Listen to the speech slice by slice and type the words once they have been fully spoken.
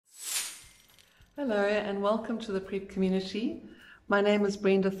Hello and welcome to the Prep community. My name is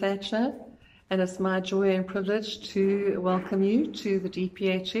Brenda Thatcher and it's my joy and privilege to welcome you to the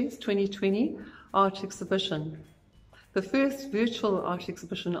DPHS 2020 Art Exhibition, the first virtual art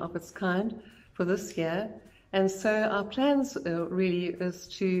exhibition of its kind for this year. And so our plans really is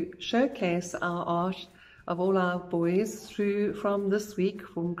to showcase our art of all our boys from this week,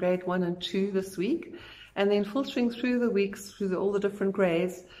 from grade 1 and 2 this week, and then filtering through the weeks through all the different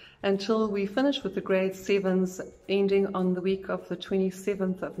grades until we finish with the grade 7s, ending on the week of the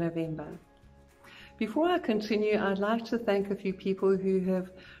 27th of November. Before I continue, I'd like to thank a few people who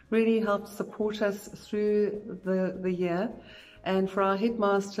have really helped support us through the year. And for our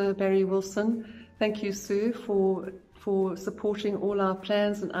headmaster, Barry Wilson, thank you, sir, for supporting all our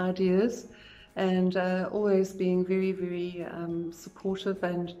plans and ideas and always being very, very supportive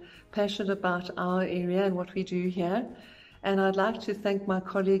and passionate about our area and what we do here. And I'd like to thank my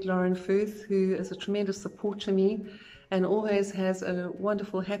colleague Lauren Firth, who is a tremendous support to me and always has a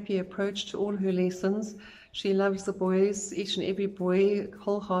wonderful, happy approach to all her lessons. She loves the boys, each and every boy,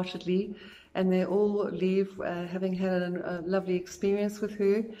 wholeheartedly, and they all leave having had a lovely experience with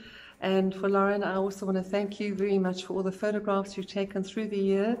her. And for Lauren, I also want to thank you very much for all the photographs you've taken through the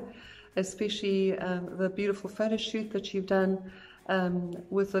year, especially the beautiful photo shoot that you've done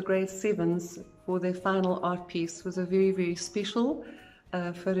with the grade 7s for their final art piece. It was a very, very special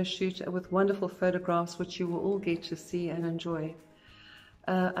photo shoot with wonderful photographs which you will all get to see and enjoy.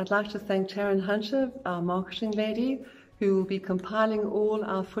 I'd like to thank Taryn Hunter, our marketing lady, who will be compiling all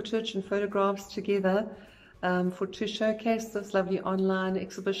our footage and photographs together to showcase this lovely online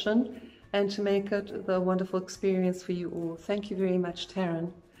exhibition and to make it the wonderful experience for you all. Thank you very much,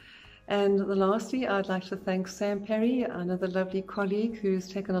 Taryn. And lastly, I'd like to thank Sam Perry, another lovely colleague who's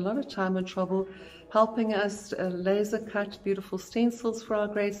taken a lot of time and trouble helping us laser cut beautiful stencils for our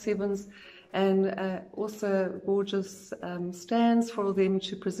grade 7s and also gorgeous stands for them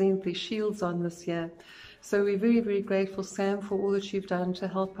to present their shields on this year. So we're very, very grateful, Sam, for all that you've done to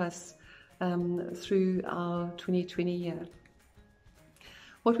help us through our 2020 year.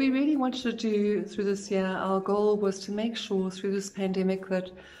 What we really wanted to do through this year, our goal was to make sure through this pandemic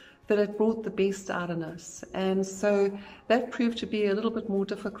that it brought the best out in us. And so that proved to be a little bit more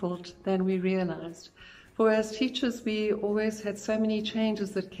difficult than we realized. For as teachers, we always had so many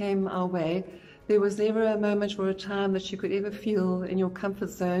changes that came our way. There was never a moment or a time that you could ever feel in your comfort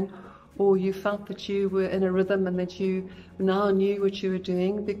zone or you felt that you were in a rhythm and that you now knew what you were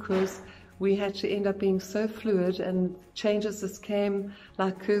doing, because we had to end up being so fluid and changes just came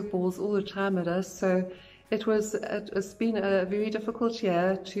like curveballs all the time at us. So it's been a very difficult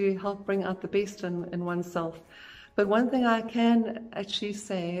year to help bring out the best in oneself. But one thing I can actually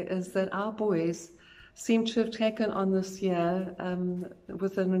say is that our boys seem to have taken on this year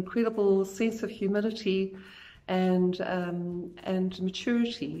with an incredible sense of humility and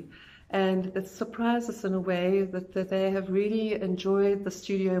maturity. And it surprised us in a way that they have really enjoyed the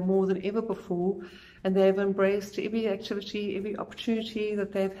studio more than ever before, and they've embraced every activity, every opportunity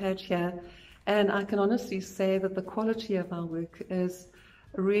that they've had here. And I can honestly say that the quality of our work is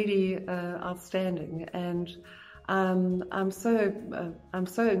really outstanding, and I'm so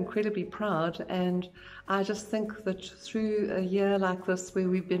incredibly proud. And I just think that through a year like this, where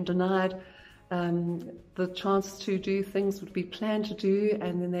we've been denied the chance to do things that we planned to do,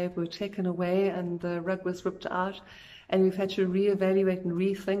 and then they were taken away, and the rug was ripped out, and we've had to reevaluate and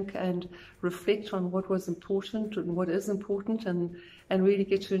rethink and reflect on what was important and what is important, and really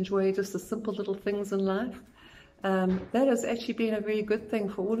get to enjoy just the simple little things in life. That has actually been a very good thing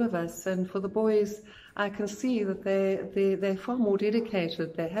for all of us. And for the boys, I can see that they're far more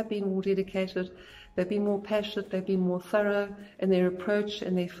dedicated. They have been more dedicated. They've been more passionate. They've been more thorough in their approach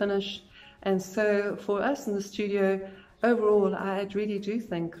and their finish. And so for us in the studio, overall, I really do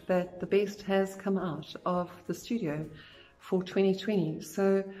think that the best has come out of the studio for 2020.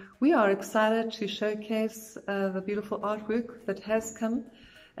 So we are excited to showcase the beautiful artwork that has come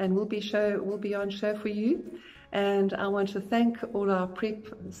and will be on show for you. And I want to thank all our prep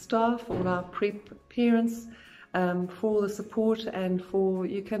staff, all our prep parents for the support, and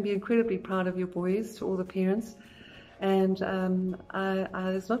you can be incredibly proud of your boys, to all the parents. And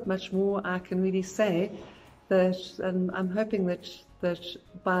there's not much more I can really say. And I'm hoping that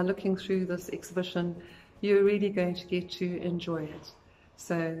by looking through this exhibition, you're really going to get to enjoy it.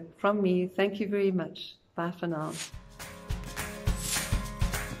 So from me, thank you very much. Bye for now.